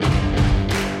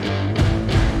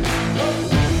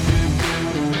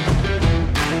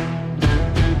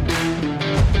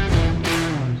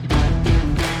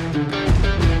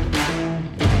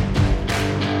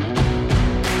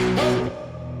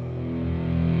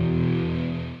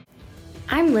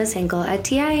I'm Liz Hinkle at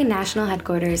TIA National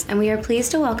Headquarters, and we are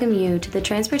pleased to welcome you to the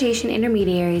Transportation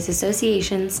Intermediaries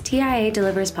Association's TIA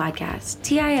Delivers podcast.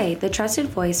 TIA, the trusted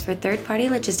voice for third-party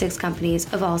logistics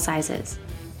companies of all sizes.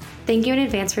 Thank you in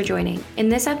advance for joining. In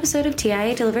this episode of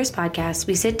TIA Delivers podcast,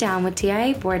 we sit down with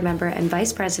TIA board member and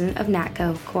Vice President of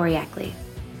NATCO, Corey Ackley.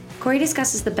 Corey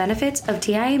discusses the benefits of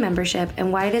TIA membership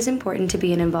and why it is important to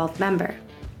be an involved member.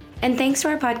 And thanks to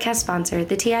our podcast sponsor,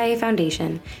 the TIA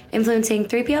Foundation, influencing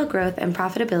 3PL growth and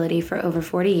profitability for over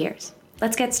 40 years.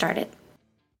 Let's get started.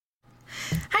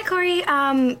 Hi, Corey.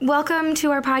 Welcome to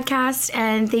our podcast,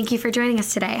 and thank you for joining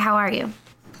us today. How are you?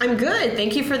 I'm good.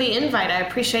 Thank you for the invite. I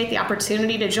appreciate the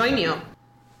opportunity to join you.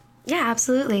 Yeah,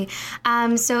 absolutely.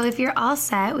 So if you're all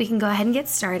set, we can go ahead and get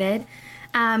started.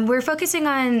 We're focusing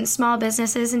on small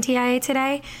businesses in TIA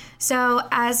today. So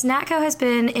as NATCO has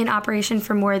been in operation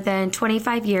for more than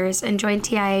 25 years and joined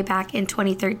TIA back in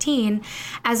 2013,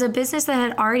 as a business that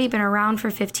had already been around for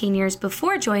 15 years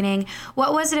before joining,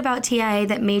 what was it about TIA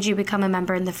that made you become a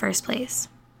member in the first place?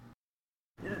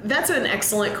 That's an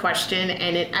excellent question,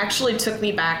 and it actually took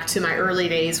me back to my early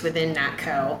days within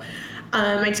NATCO.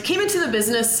 I came into the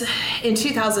business in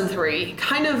 2003,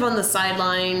 kind of on the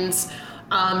sidelines.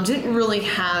 Didn't really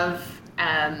have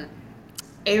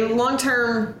a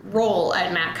long-term role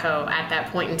at NATCO at that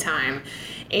point in time,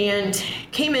 and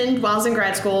came in while I was in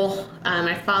grad school.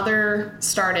 My father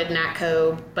started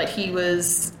NATCO, but he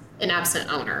was an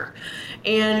absent owner,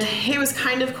 and he was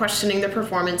kind of questioning the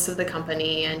performance of the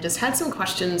company and just had some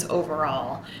questions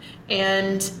overall.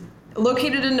 And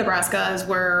located in Nebraska is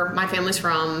where my family's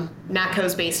from.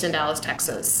 NATCO's based in Dallas,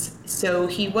 Texas. So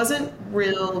he wasn't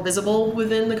real visible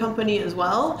within the company as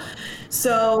well.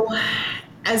 So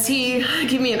as he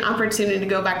gave me an opportunity to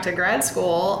go back to grad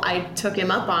school, I took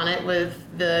him up on it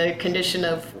with the condition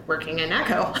of working at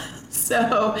NATCO.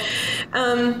 So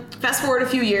fast forward a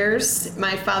few years,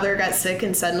 my father got sick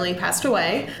and suddenly passed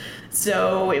away.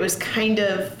 So it was kind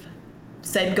of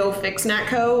said, go fix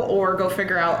NATCO or go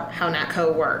figure out how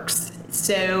NATCO works.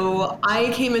 So I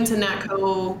came into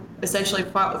NATCO essentially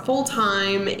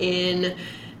full-time in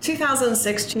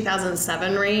 2006,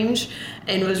 2007 range,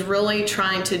 and was really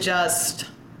trying to just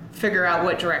figure out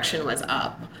what direction was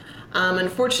up.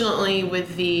 Unfortunately,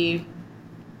 with the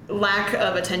lack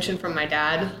of attention from my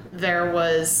dad, there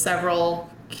was several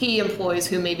key employees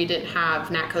who maybe didn't have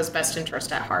NATCO's best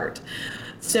interest at heart.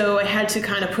 So I had to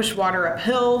kind of push water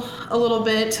uphill a little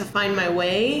bit to find my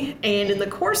way. And in the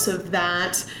course of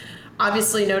that,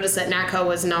 obviously noticed that NATCO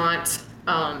was not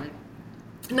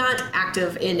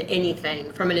active in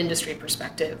anything from an industry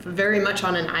perspective, very much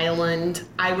on an island.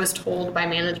 I was told by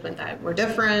management that we're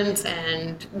different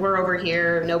and we're over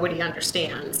here, nobody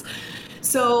understands.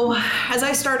 So as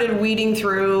I started weeding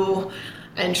through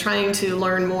and trying to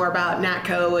learn more about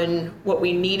NATCO and what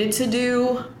we needed to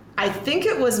do, I think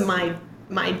it was my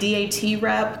DAT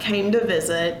rep came to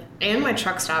visit and my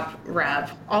truck stop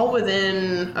rep all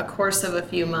within a course of a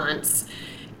few months.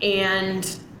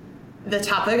 And the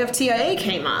topic of TIA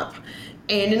came up.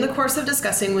 And in the course of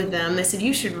discussing with them, they said,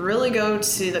 you should really go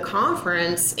to the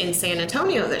conference in San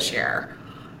Antonio this year.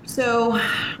 So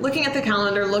looking at the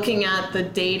calendar, looking at the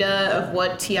data of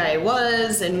what TIA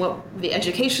was and what the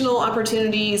educational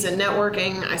opportunities and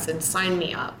networking, I said, sign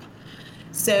me up.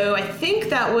 So I think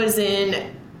that was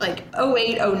in like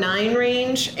 08, 09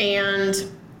 range, and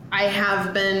I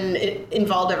have been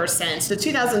involved ever since. The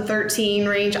 2013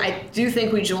 range, I do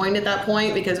think we joined at that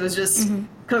point because it was just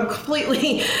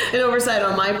completely an oversight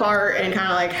on my part and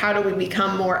kind of like, how do we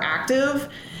become more active?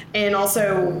 And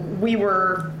also we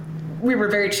were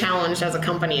very challenged as a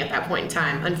company at that point in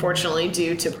time, unfortunately,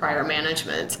 due to prior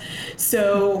management.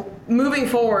 So moving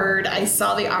forward, I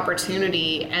saw the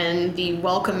opportunity and the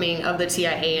welcoming of the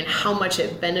TIA and how much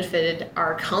it benefited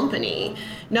our company,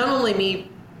 not only me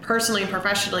personally and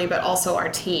professionally, but also our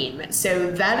team.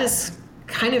 So that is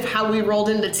kind of how we rolled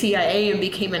into TIA and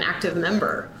became an active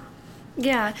member.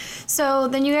 Yeah. So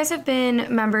then you guys have been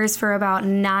members for about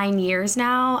 9 years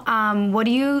now. What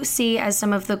do you see as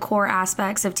some of the core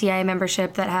aspects of TIA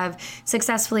membership that have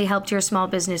successfully helped your small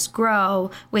business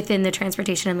grow within the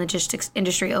transportation and logistics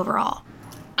industry overall?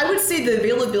 I would say the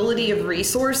availability of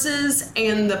resources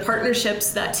and the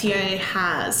partnerships that TIA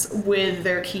has with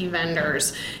their key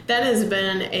vendors. That has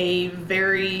been a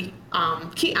very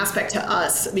key aspect to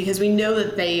us because we know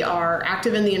that they are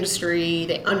active in the industry,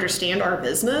 they understand our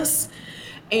business,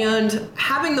 and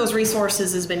having those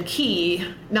resources has been key,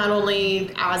 not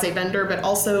only as a vendor, but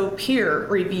also peer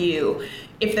review.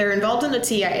 If they're involved in a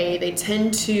TIA, they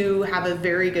tend to have a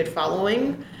very good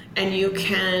following and you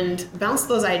can bounce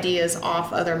those ideas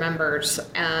off other members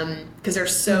because they're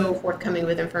so forthcoming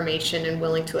with information and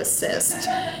willing to assist.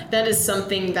 That is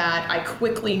something that I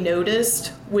quickly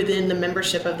noticed within the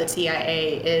membership of the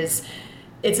TIA is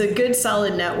it's a good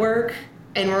solid network,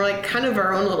 and we're like kind of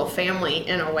our own little family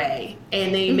in a way,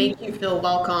 and they make you feel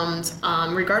welcomed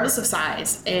regardless of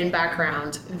size and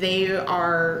background.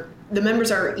 The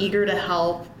members are eager to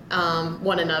help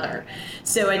one another.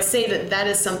 So I'd say that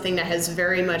is something that has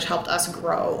very much helped us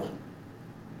grow.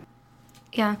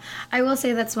 Yeah, I will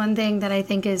say that's one thing that I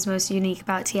think is most unique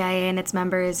about TIA and its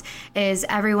members is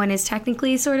everyone is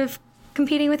technically sort of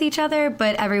competing with each other,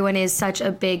 but everyone is such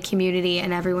a big community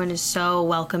and everyone is so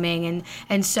welcoming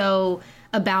and so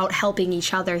about helping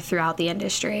each other throughout the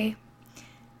industry.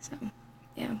 So,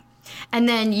 yeah. And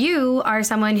then you are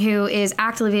someone who is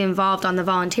actively involved on the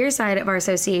volunteer side of our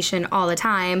association all the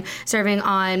time, serving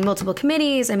on multiple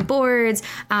committees and boards.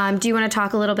 Do you want to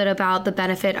talk a little bit about the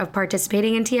benefit of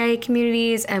participating in TIA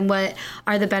communities and what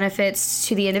are the benefits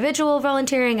to the individual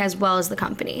volunteering as well as the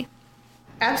company?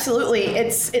 Absolutely.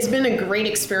 It's been a great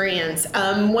experience.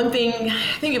 One thing,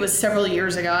 I think it was several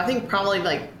years ago, I think probably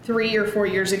like 3 or 4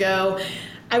 years ago,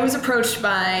 I was approached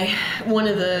by one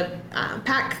of the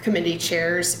PAC committee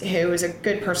chairs who was a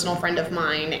good personal friend of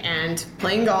mine and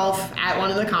playing golf at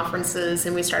one of the conferences,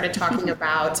 and we started talking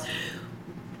about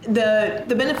the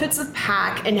benefits of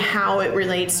PAC and how it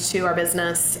relates to our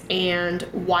business and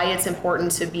why it's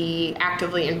important to be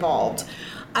actively involved.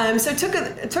 So I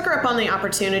took her up on the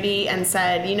opportunity and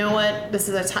said, you know what, this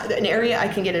is an area I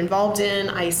can get involved in.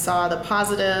 I saw the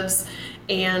positives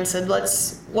and said,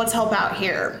 let's help out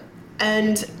here.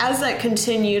 And as that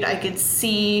continued, I could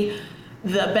see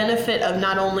the benefit of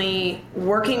not only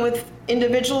working with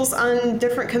individuals on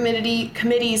different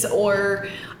committees or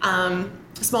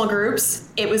small groups.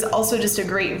 It was also just a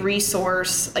great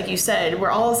resource. Like you said,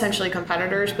 we're all essentially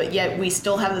competitors, but yet we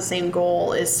still have the same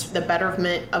goal, is the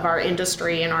betterment of our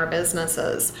industry and our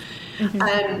businesses.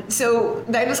 So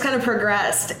that just kind of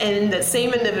progressed, and the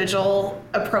same individual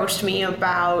approached me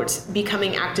about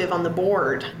becoming active on the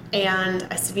board, and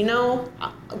I said,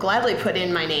 I'll gladly put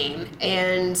in my name,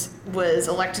 and was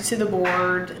elected to the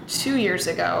board 2 years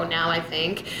ago now, I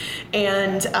think,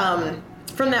 and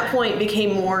from that point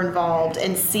became more involved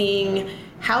in seeing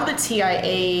how the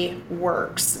TIA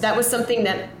works. That was something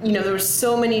that, there was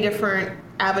so many different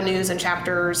avenues and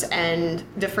chapters and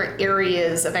different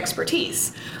areas of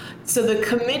expertise. So the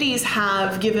committees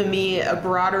have given me a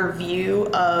broader view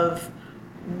of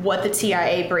what the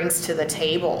TIA brings to the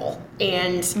table.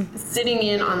 And sitting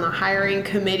in on the hiring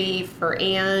committee for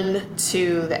Anne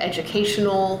to the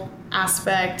educational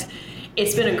aspect,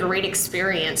 it's been a great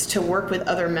experience to work with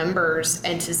other members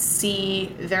and to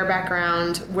see their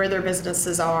background, where their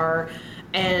businesses are,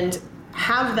 and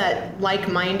have that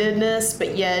like-mindedness,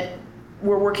 but yet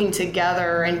we're working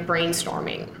together and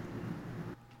brainstorming.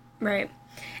 Right.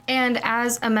 And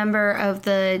as a member of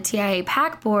the TIA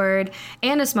PAC board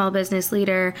and a small business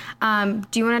leader,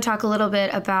 do you want to talk a little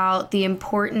bit about the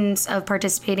importance of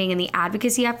participating in the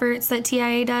advocacy efforts that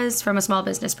TIA does from a small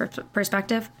business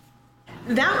perspective?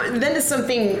 That is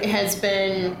something has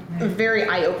been very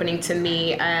eye-opening to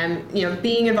me.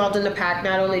 Being involved in the PAC,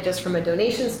 not only just from a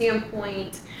donation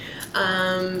standpoint,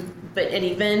 but at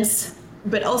events,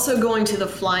 but also going to the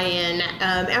fly-in.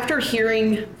 After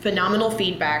hearing phenomenal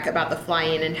feedback about the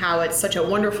fly-in and how it's such a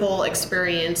wonderful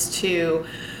experience to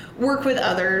work with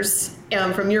others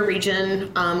from your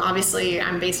region. Obviously,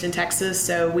 I'm based in Texas,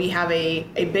 so we have a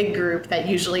big group that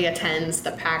usually attends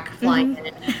the PAC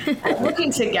fly-in.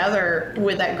 Working together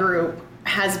with that group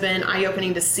has been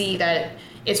eye-opening to see that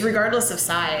it's regardless of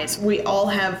size. We all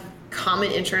have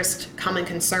common interest, common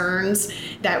concerns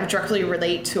that directly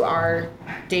relate to our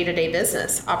day-to-day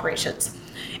business operations.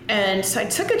 And so I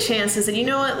took a chance and said, you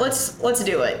know what, let's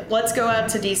do it. Let's go out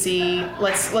to DC.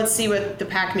 Let's see what the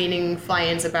PAC meeting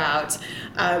fly-in's about.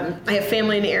 I have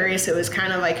family in the area, so it was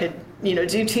kind of I could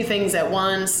do two things at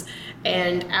once.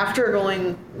 And after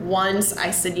going once,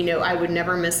 I said, I would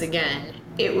never miss again.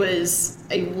 It was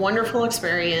a wonderful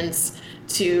experience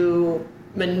to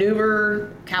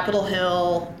maneuver Capitol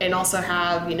Hill and also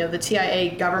have, the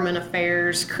TIA government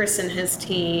affairs, Chris and his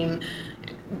team,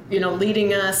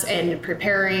 leading us and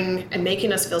preparing and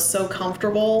making us feel so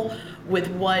comfortable with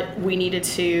what we needed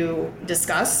to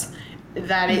discuss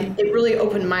that it really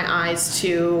opened my eyes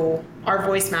to our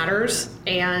voice matters,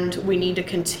 and we need to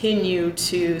continue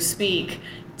to speak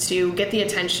to get the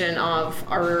attention of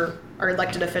our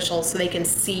elected officials so they can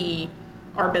see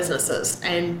our businesses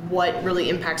and what really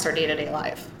impacts our day-to-day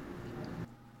life.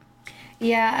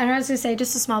 Yeah, and I was going to say,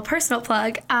 just a small personal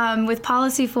plug, with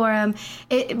Policy Forum,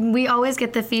 we always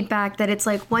get the feedback that it's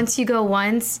like, once you go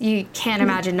once, you can't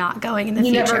imagine not going in the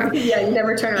future. You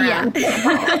never turn around.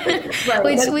 Yeah. Right,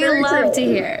 which we love true. to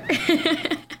hear.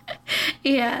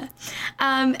 Yeah.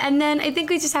 And then I think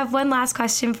we just have one last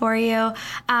question for you.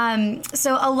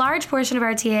 So a large portion of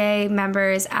our TA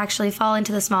members actually fall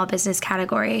into the small business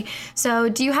category. So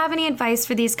do you have any advice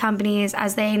for these companies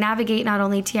as they navigate not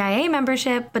only TIA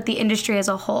membership, but the industry as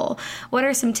a whole? What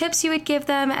are some tips you would give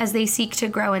them as they seek to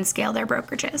grow and scale their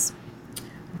brokerages?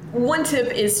 One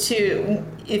tip is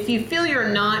if you feel you're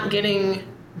not getting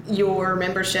your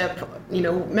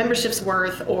membership's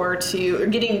worth or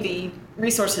getting the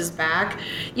resources back,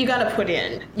 you got to put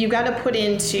in. You got to put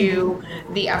into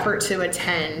the effort to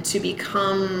attend, to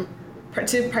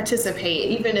participate,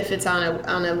 even if it's on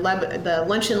the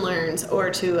lunch and learns or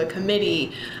to a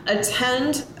committee.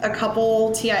 Attend a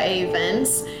couple TIA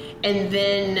events and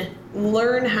then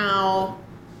learn how,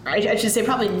 I should say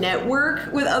probably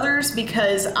network with others,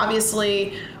 because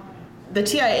obviously the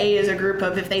TIA is a group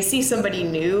of, if they see somebody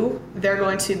new, they're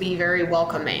going to be very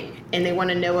welcoming and they want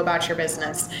to know about your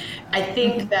business. I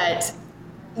think that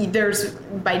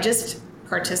by just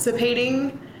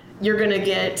participating, you're going to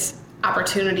get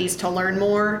opportunities to learn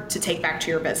more, to take back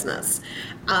to your business.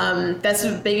 That's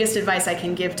the biggest advice I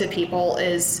can give to people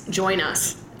is join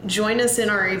us. Join us in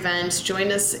our events,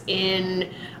 join us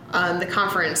in the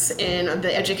conference, in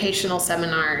the educational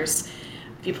seminars.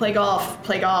 If you play golf,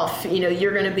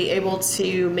 you're going to be able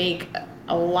to make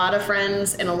a lot of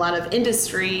friends and a lot of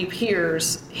industry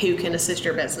peers who can assist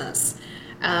your business.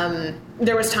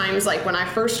 There was times like when I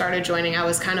first started joining, I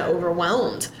was kind of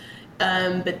overwhelmed,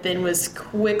 but then was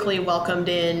quickly welcomed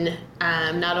in,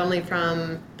 not only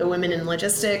from the women in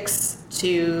logistics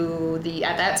to the,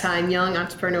 at that time, young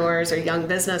entrepreneurs or young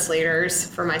business leaders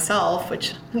for myself,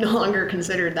 which no longer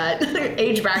considered that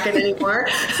age bracket anymore,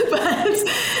 but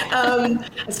I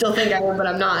still think I am, but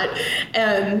I'm not.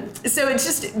 So it's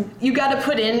just, you got to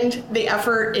put in the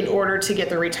effort in order to get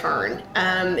the return.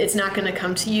 It's not going to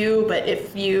come to you, but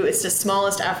it's the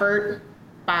smallest effort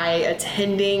by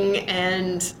attending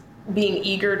and being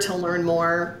eager to learn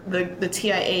more, the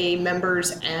TIA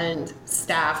members and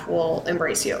staff will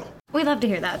embrace you. We love to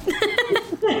hear that.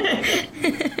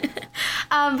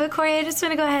 But Corey, I just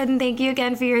want to go ahead and thank you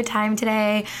again for your time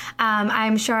today.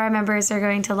 I'm sure our members are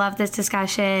going to love this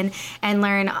discussion and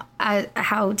learn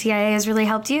how TIA has really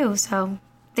helped you. So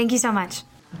thank you so much.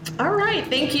 All right.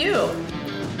 Thank you.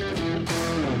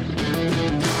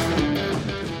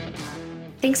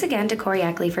 Thanks again to Corey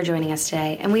Ackley for joining us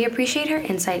today, and we appreciate her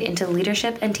insight into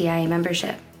leadership and TIA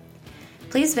membership.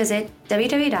 Please visit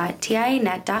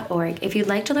www.tianet.org if you'd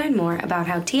like to learn more about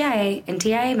how TIA and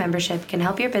TIA membership can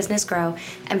help your business grow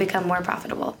and become more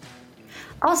profitable.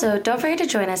 Also, don't forget to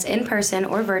join us in person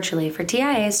or virtually for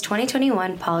TIA's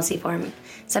 2021 Policy Forum,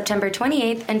 September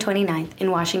 28th and 29th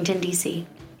in Washington, D.C.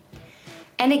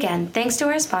 And again, thanks to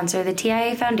our sponsor, the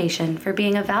TIA Foundation, for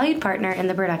being a valued partner in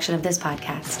the production of this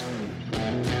podcast.